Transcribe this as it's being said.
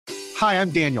Hi,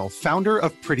 I'm Daniel, founder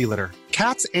of Pretty Litter.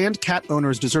 Cats and cat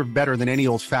owners deserve better than any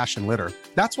old-fashioned litter.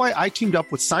 That's why I teamed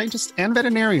up with scientists and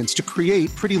veterinarians to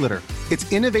create Pretty Litter.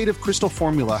 Its innovative crystal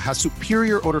formula has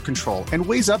superior odor control and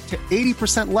weighs up to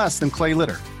 80% less than clay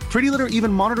litter. Pretty Litter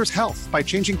even monitors health by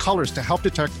changing colors to help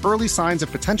detect early signs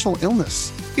of potential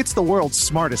illness. It's the world's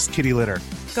smartest kitty litter.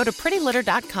 Go to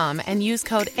prettylitter.com and use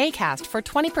code ACAST for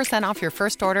 20% off your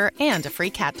first order and a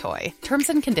free cat toy. Terms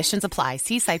and conditions apply.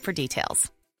 See site for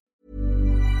details.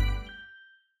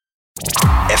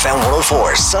 FM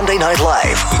 104 Sunday Night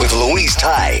Live with Louise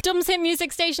Ty. Dublin's hit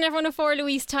music station, FM 104,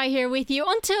 Louise Ty here with you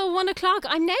until 1 o'clock.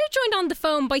 I'm now joined on the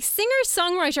phone by singer,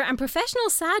 songwriter and professional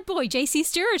sad boy JC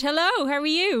Stewart. Hello, how are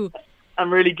you?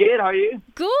 I'm really good, how are you?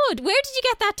 Good. Where did you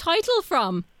get that title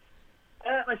from?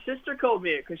 My sister called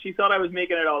me it because she thought I was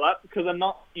making it all up because I'm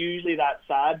not usually that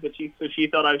sad, but she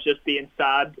thought I was just being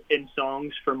sad in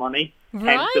songs for money.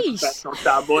 Right. Hence the professional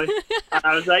sad boy. And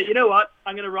I was like, you know what?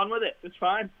 I'm going to run with it. It's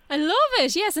fine. I love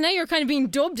it. Yes, and now you're kind of being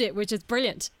dubbed it, which is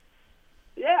brilliant.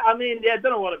 Yeah, I mean, I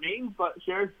don't know what it means, but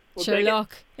sure. Sure,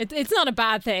 look, it's not a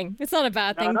bad thing. It's not a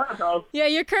bad thing. No, not at all. Yeah,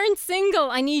 your current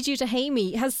single, I Need You to Hate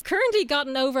Me, has currently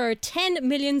gotten over 10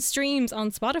 million streams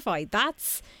on Spotify.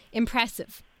 That's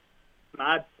impressive.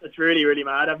 Mad. It's really, really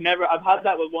mad. I've had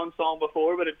that with one song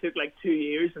before, but it took like 2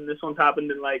 years, and this one's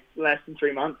happened in like less than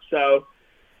 3 months. So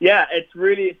yeah, it's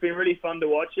been really fun to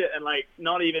watch it, and like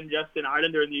not even just in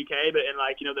Ireland or in the UK, but in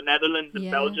like, the Netherlands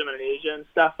and Belgium and Asia and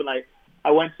stuff. And like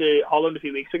I went to Holland a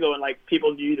few weeks ago, and like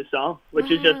people knew the song, which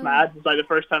is just mad. It's like the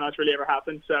first time that's really ever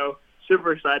happened. So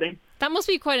super exciting. That must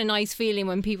be quite a nice feeling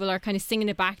when people are kind of singing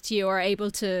it back to you or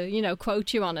able to,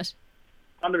 quote you on it.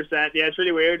 100%. Yeah, it's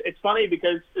really weird. It's funny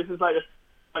because this is like the first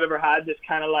I've ever had this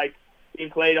kind of like being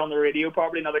played on the radio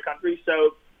probably in other countries.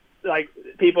 So like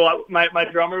people, my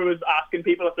drummer was asking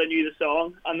people if they knew the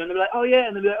song, and then they'd be like, oh yeah,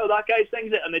 and they'd be like, oh, that guy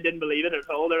sings it, and they didn't believe it at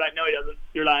all. They're like, no, he doesn't.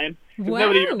 You're lying.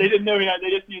 Wow. They didn't know they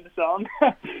just knew the song.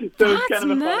 So it's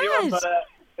kind of a funny one, but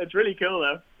it's really cool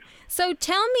though. So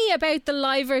tell me about the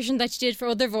live version that you did for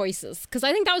Other Voices, because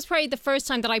I think that was probably the first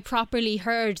time that I properly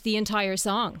heard the entire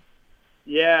song.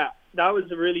 Yeah, that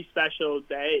was a really special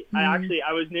day. I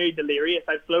was nearly delirious.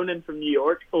 I'd flown in from New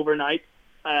York overnight,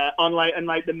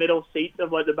 in the middle seat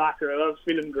of like the back row. I was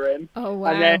feeling grim. Oh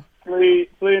wow! And then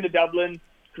flew into Dublin,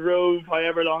 drove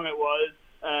however long it was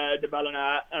to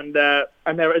Ballina, and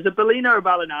there is it Ballina or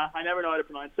Ballina? I never know how to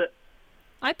pronounce it.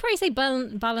 I'd probably say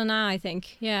Ballina. I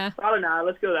think, yeah. Ballina,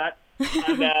 let's go that.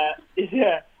 And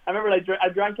yeah, I remember I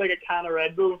drank like a can of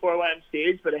Red Bull before I went on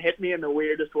stage, but it hit me in the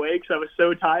weirdest way because I was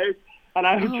so tired. And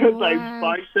I was just like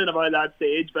bouncing about that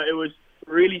stage, but it was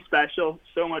really special,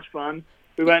 so much fun.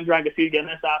 We went and drank a few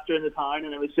Guinness after in the town,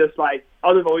 and it was just like,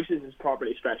 Other Voices is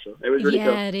properly special. It was really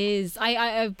cool. Yeah, it is.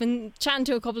 I've been chatting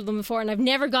to a couple of them before, and I've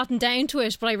never gotten down to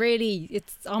it, but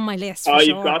it's on my list for sure.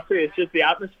 You've got to. It's just the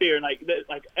atmosphere, and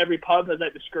like every pub has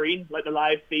like the screen, like the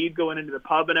live feed going into the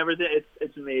pub and everything.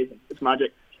 It's amazing. It's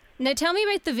magic. Now tell me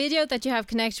about the video that you have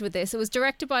connected with this. It was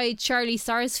directed by Charlie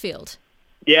Sarsfield.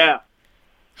 Yeah.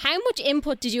 How much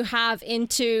input did you have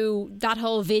into that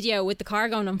whole video with the car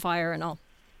going on fire and all?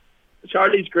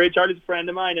 Charlie's great. Charlie's a friend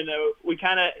of mine, and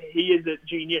he is a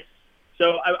genius.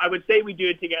 So I would say we do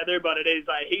it together, but it is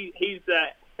like he's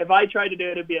if I tried to do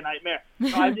it, it'd be a nightmare.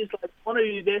 So I'm just like, I want to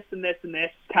do this and this and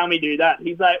this. Can we do that?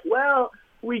 He's like, well,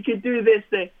 we could do this,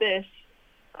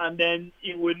 and then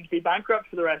you wouldn't be bankrupt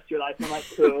for the rest of your life. And I'm like,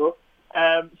 cool.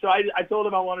 So I told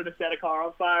him I wanted to set a car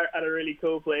on fire at a really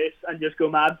cool place and just go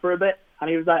mad for a bit. And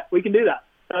he was like, we can do that.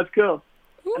 That's cool.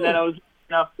 Ooh. And then I was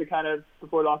enough to kind of,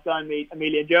 before lockdown, meet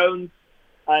Amelia Jones.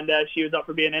 And she was up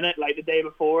for being in it. Like the day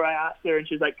before I asked her, and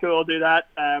she was like, cool, I'll do that.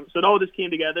 So it all just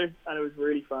came together, and it was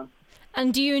really fun.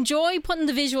 And do you enjoy putting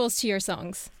the visuals to your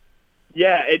songs?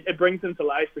 Yeah, it brings them to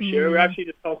life for sure. We're actually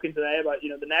just talking today about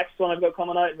the next one I've got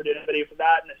coming out, and we're doing a video for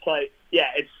that, and it's like, yeah,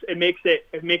 it makes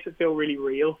it feel really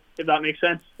real, if that makes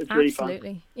sense. It's really fun.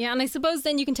 Absolutely. Yeah, and I suppose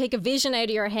then you can take a vision out of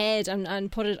your head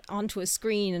and put it onto a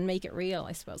screen and make it real,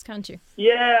 I suppose, can't you?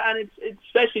 Yeah, and it's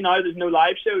especially now there's no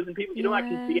live shows and people, you don't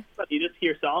actually see it, but you just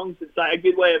hear songs. It's like a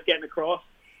good way of getting across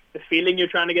the feeling you're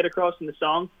trying to get across in the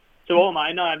song. So all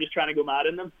mine now, I'm just trying to go mad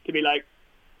in them to be like,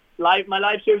 my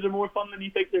live shows are more fun than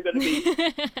you think they're going to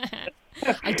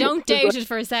be. I don't doubt it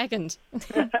for a second.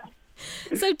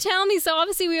 So tell me, so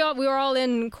obviously we were all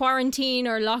in quarantine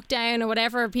or lockdown or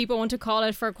whatever people want to call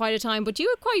it for quite a time, but you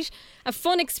had quite a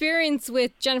fun experience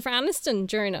with Jennifer Aniston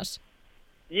during it.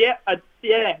 Yeah,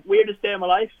 weirdest day of my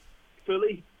life,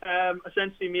 fully.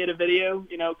 Essentially made a video,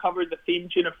 covered the theme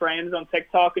tune of Friends on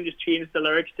TikTok and just changed the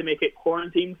lyrics to make it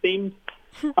quarantine themed.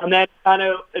 And then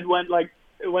it went like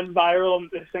it went viral on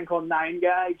this thing called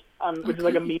 9gag, which is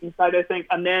like a meme site, I think.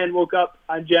 And then woke up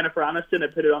and Jennifer Aniston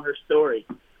had put it on her story,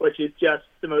 which is just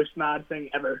the most mad thing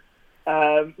ever.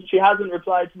 She hasn't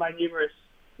replied to my numerous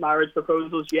marriage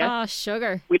proposals yet. Oh,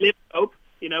 sugar. We live in hope.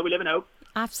 We live in hope.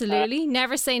 Absolutely.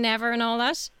 Never say never and all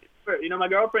that. My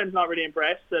girlfriend's not really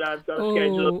impressed that I've got a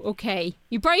schedule. Oh, okay.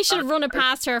 You probably should have run it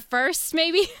past her first,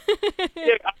 maybe.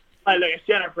 Yeah, look, it's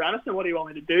Jennifer Aniston. What do you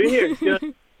want me to do here?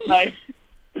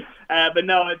 But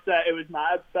no, it was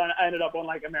mad. I ended up on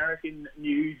like American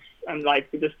news and like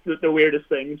just the weirdest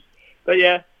things. But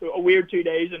yeah, a weird 2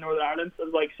 days in Northern Ireland. I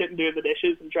was like sitting doing the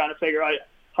dishes and trying to figure out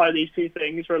how these two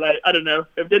things were like, I don't know.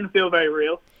 It didn't feel very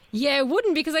real. Yeah, it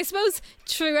wouldn't, because I suppose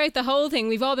throughout the whole thing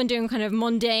we've all been doing kind of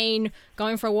mundane,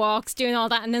 going for walks, doing all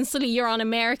that, and then suddenly you're on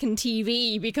American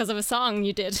TV because of a song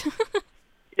you did.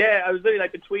 Yeah, I was literally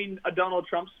like between a Donald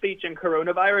Trump speech and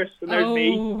coronavirus, and there's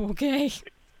me. Oh, okay.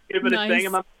 Give it Nice. a thing.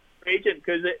 I'm a agent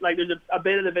because there's a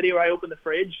bit of the video where I opened the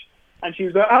fridge, and she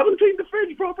was like, "I haven't cleaned the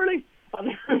fridge properly," and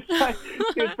it was like,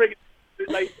 she was freaking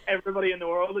like everybody in the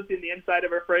world is in the inside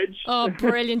of her fridge. Oh,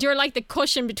 brilliant! You're like the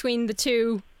cushion between the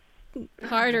two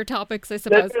harder topics, I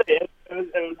suppose. It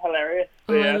was hilarious.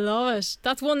 Oh, Yeah. I love it.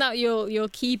 That's one that you'll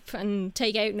keep and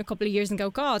take out in a couple of years and go,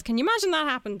 God, can you imagine that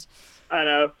happened? I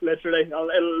know, literally.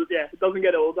 It doesn't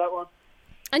get old, that one.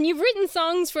 And you've written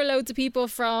songs for loads of people,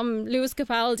 from Lewis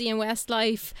Capaldi and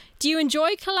Westlife. Do you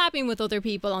enjoy collabing with other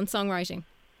people on songwriting?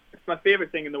 It's my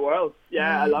favourite thing in the world.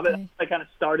 Yeah, I love it. Okay. I kind of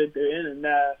started doing, and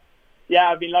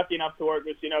I've been lucky enough to work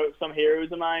with, some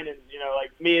heroes of mine,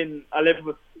 and, I live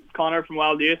with Connor from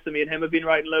Wild Youth, and me and him have been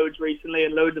writing loads recently,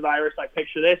 and loads of Irish, like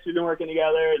Picture This, we've been working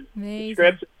together, and Amazing.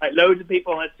 scripts, like loads of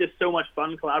people, and it's just so much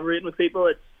fun collaborating with people.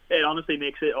 It honestly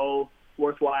makes it all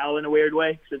worthwhile in a weird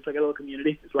way, because it's like a little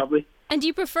community. It's lovely. And do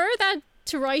you prefer that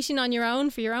to writing on your own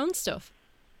for your own stuff?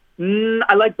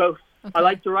 I like both. Okay. I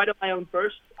like to write on my own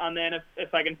first, and then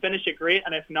if I can finish it, great,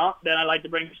 and if not, then I like to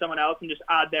bring someone else and just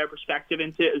add their perspective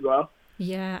into it as well.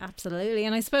 Yeah, absolutely.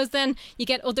 And I suppose then you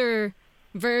get other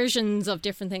versions of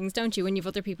different things, don't you, when you've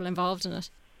other people involved in it?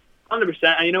 100%.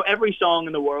 And every song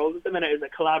in the world at the minute is a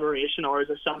collaboration or is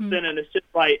a something, and it's just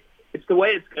like, it's the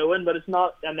way it's going, but it's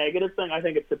not a negative thing. I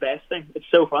think it's the best thing. It's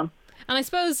so fun. And I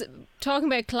suppose, talking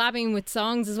about collabing with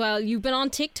songs as well, you've been on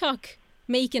TikTok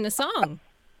making a song.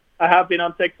 I have been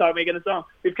on TikTok making a song.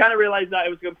 We've kind of realised that it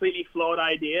was a completely flawed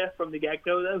idea from the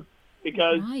get-go, though,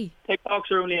 because Why?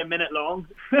 TikToks are only a minute long.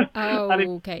 Oh, and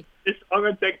okay. this song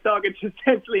on TikTok, it's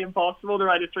essentially impossible to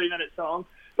write a 3-minute song.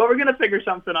 But we're going to figure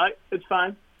something out. It's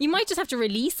fine. You might just have to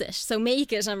release it. So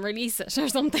make it and release it or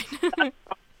something.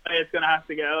 It's going to have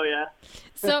to go, yeah.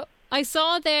 So I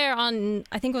saw there on,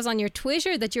 I think it was on your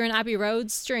Twitter, that you're in Abbey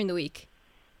Roads during the week.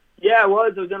 Yeah, I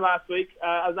was in last week.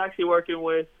 I was actually working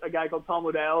with a guy called Tom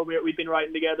Odell. We've been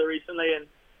writing together recently, and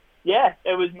yeah,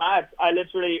 it was mad. I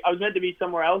was meant to be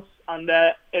somewhere else, and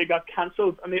it got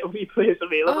cancelled, and the only place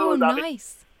available Oh, was Abbey.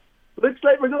 nice. Looks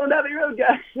like we're going to Abbey Road,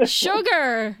 guys.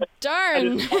 Sugar! I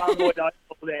Darn! just fanboyed out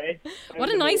all day. What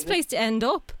a nice place to end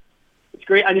up. It's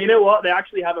great, and you know what? They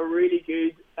actually have a really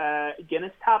good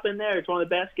Guinness tap in there. It's one of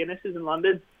the best Guinnesses in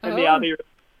London, in the Oh. Abbey Road.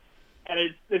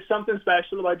 And there's something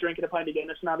special about drinking a pint of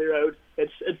Guinness in Abbey Road.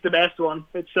 It's the best one.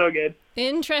 It's so good.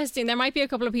 Interesting. There might be a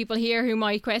couple of people here who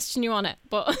might question you on it,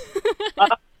 but I'm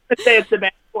just say it's the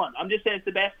best one. I'm just saying it's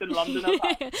the best in London.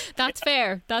 I've had. that's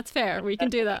fair. That's fair. We can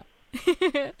do that.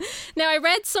 Now, I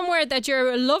read somewhere that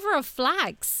you're a lover of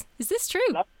flags. Is this true?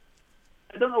 I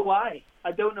don't know why.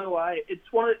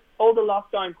 It's one of all the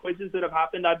lockdown quizzes that have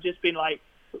happened. I've just been like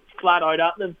flat out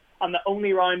at them. And the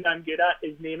only round I'm good at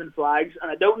is naming flags. And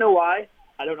I don't know why.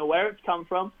 I don't know where it's come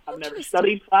from. I've never Interesting.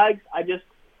 studied flags. I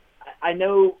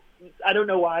don't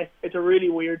know why. It's a really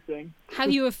weird thing. Have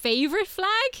you a favourite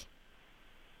flag?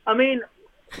 I mean,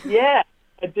 yeah,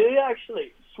 I do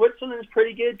actually. Switzerland's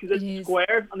pretty good because It it's is.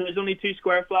 square, and there's only 2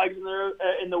 square flags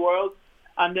in the world.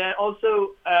 And then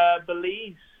also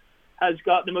Belize has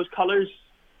got the most colours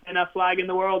in a flag in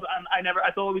the world. And I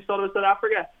always thought it was South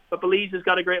Africa, but Belize has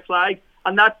got a great flag.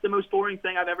 And that's the most boring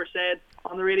thing I've ever said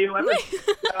on the radio ever.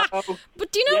 So,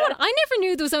 But do you know Yeah. what? I never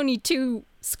knew there was only 2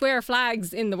 square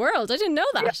flags in the world. I didn't know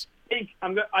that.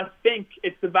 I think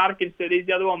it's the Vatican City's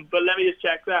the other one, but let me just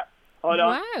check that. Hold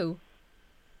on. Wow.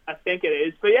 I think it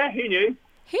is. But yeah, who knew?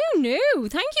 Who knew?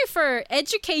 Thank you for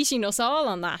educating us all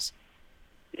on that.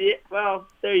 Yeah, well,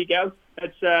 there you go.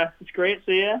 It's great.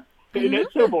 So yeah, I it's love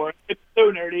so boring. It's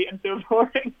so nerdy and so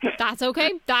boring. That's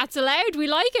okay. That's allowed. We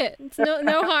like it. It's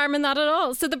no harm in that at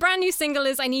all. So the brand new single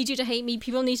is I Need You to Hate Me.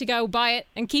 People need to go buy it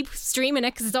and keep streaming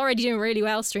it because it's already doing really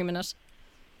well streaming it.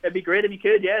 It'd be great if you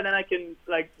could. Yeah, then I can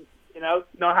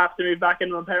not have to move back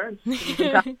in with my parents.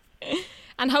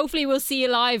 And hopefully we'll see you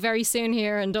live very soon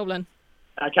here in Dublin.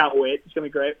 I can't wait. It's going to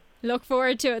be great. Look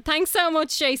forward to it. Thanks so much,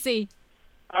 JC.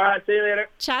 All right, see you later.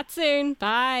 Chat soon.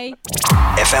 Bye.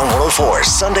 FM 104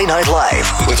 Sunday Night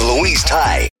Live with Louise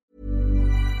Ty.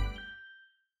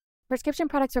 Prescription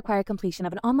products require completion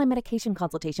of an online medication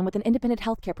consultation with an independent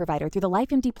healthcare provider through the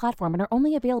LifeMD platform and are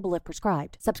only available if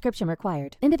prescribed. Subscription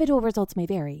required. Individual results may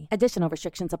vary. Additional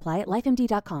restrictions apply at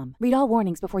lifemd.com. Read all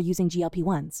warnings before using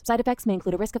GLP-1s. Side effects may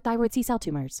include a risk of thyroid C-cell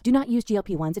tumors. Do not use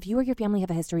GLP-1s if you or your family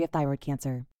have a history of thyroid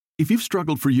cancer. If you've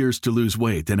struggled for years to lose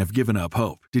weight and have given up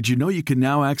hope, did you know you can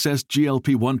now access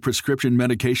GLP-1 prescription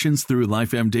medications through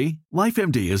LifeMD?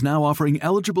 LifeMD is now offering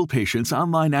eligible patients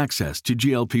online access to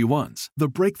GLP-1s, the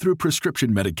breakthrough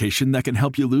prescription medication that can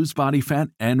help you lose body fat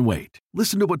and weight.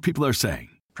 Listen to what people are saying.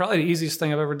 Probably the easiest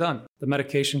thing I've ever done. The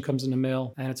medication comes in the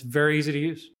mail, and it's very easy to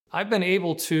use. I've been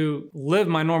able to live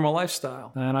my normal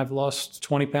lifestyle, and I've lost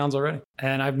 20 pounds already,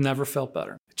 and I've never felt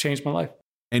better. It changed my life.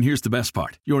 And here's the best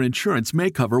part. Your insurance may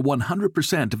cover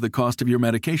 100% of the cost of your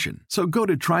medication. So go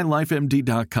to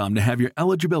TryLifeMD.com to have your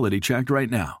eligibility checked right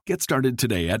now. Get started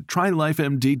today at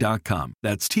TryLifeMD.com.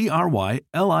 That's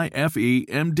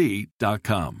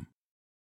TryLifeMD.com.